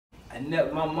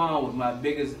my mom was my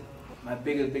biggest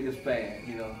fan.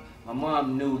 You know, my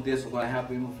mom knew this was gonna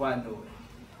happen even before I knew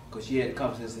it, cause she had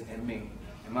confidence in me.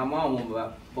 And my mom was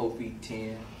about 4 feet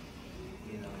 10.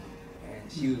 You know,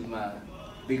 and she was my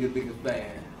biggest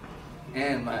fan,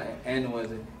 and the ones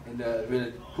that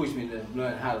really pushed me to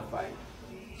learn how to fight.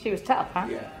 She was tough, huh?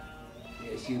 Yeah,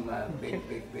 she was my big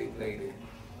lady.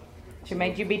 She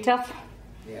made you be tough?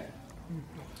 Yeah.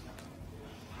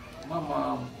 My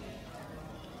mom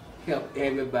helped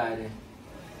everybody,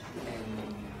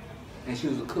 and she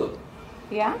was a cook.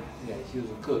 Yeah? Yeah, she was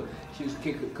a cook. She was a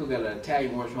cook at an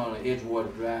Italian restaurant on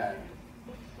Edgewater Drive.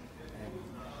 And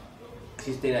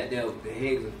she stayed out there with the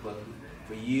Higgs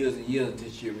for years and years until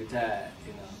she retired,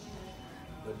 you know.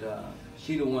 But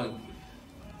she the one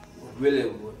who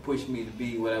really pushed me to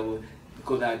be what I was,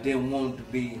 because I didn't want to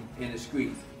be in the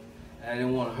streets. I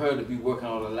didn't want her to be working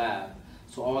all her life.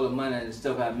 So all the money and the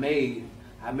stuff I made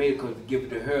it because to give it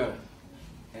to her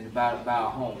and to buy a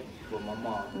home for my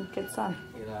mom. Good son.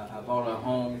 You know, I bought her a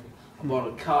home, I bought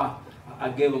a car, I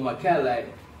gave her my Cadillac,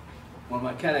 one of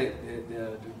my Cadillac,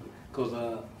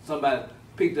 because somebody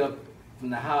picked up from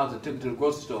the house and took her to the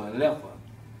grocery store and left her.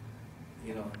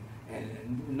 You know,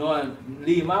 and knowing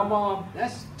leave my mom,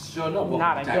 that's sure enough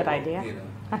not a good idea. You know,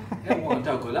 that one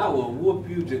talk, because I will whoop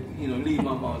you to, you know, leave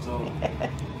my mom.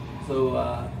 So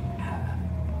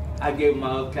I gave her my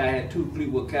other car. I had 2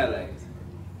 Fleetwood Cadillacs.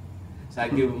 So I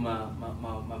gave her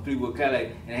my Fleetwood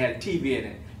Cadillac, and it had a TV in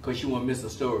it, because she wouldn't miss the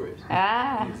stories.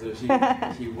 Ah. And so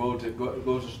she rode to the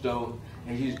grocery store,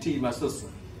 and she used to tease my sister,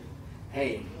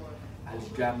 hey, I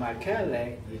just dropped my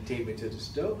Cadillac, you take me to the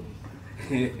store.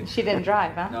 She didn't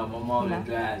drive, huh? No, my mom didn't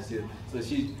drive. So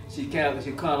she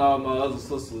called all my other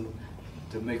sisters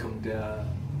to make them to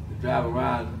drive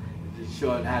around, to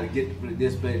show them how to get to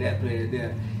this place, that place, there.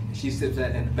 And she sits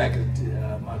in the back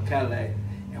of my Cadillac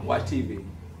and watch TV.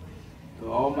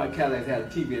 So all my Cadillacs had a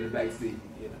TV in the back seat.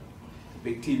 You know,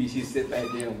 big TV. She sit back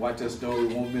there and watch her story,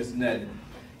 won't miss nothing.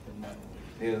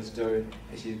 Hear the story,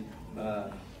 and she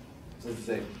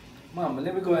say, Mama,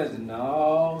 let me go ahead and say,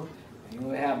 no. You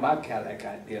don't have my Cadillac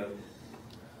out there,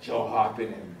 show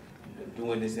hopping and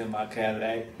doing this in my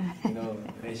Cadillac, you know.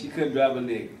 And she couldn't drive a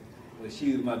lick, but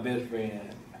she was my best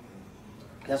friend.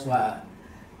 That's why,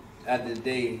 at the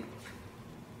day,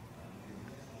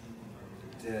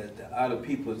 the other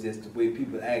people, just the way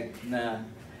people act now,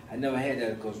 I never had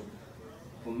that, because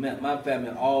for my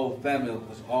family, all family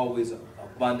was always a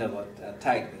bond of a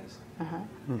tightness,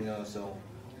 you know. So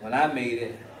when I made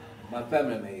it, my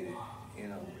family made it, you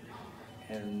know.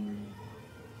 And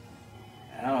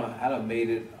I done made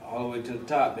it all the way to the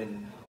top, and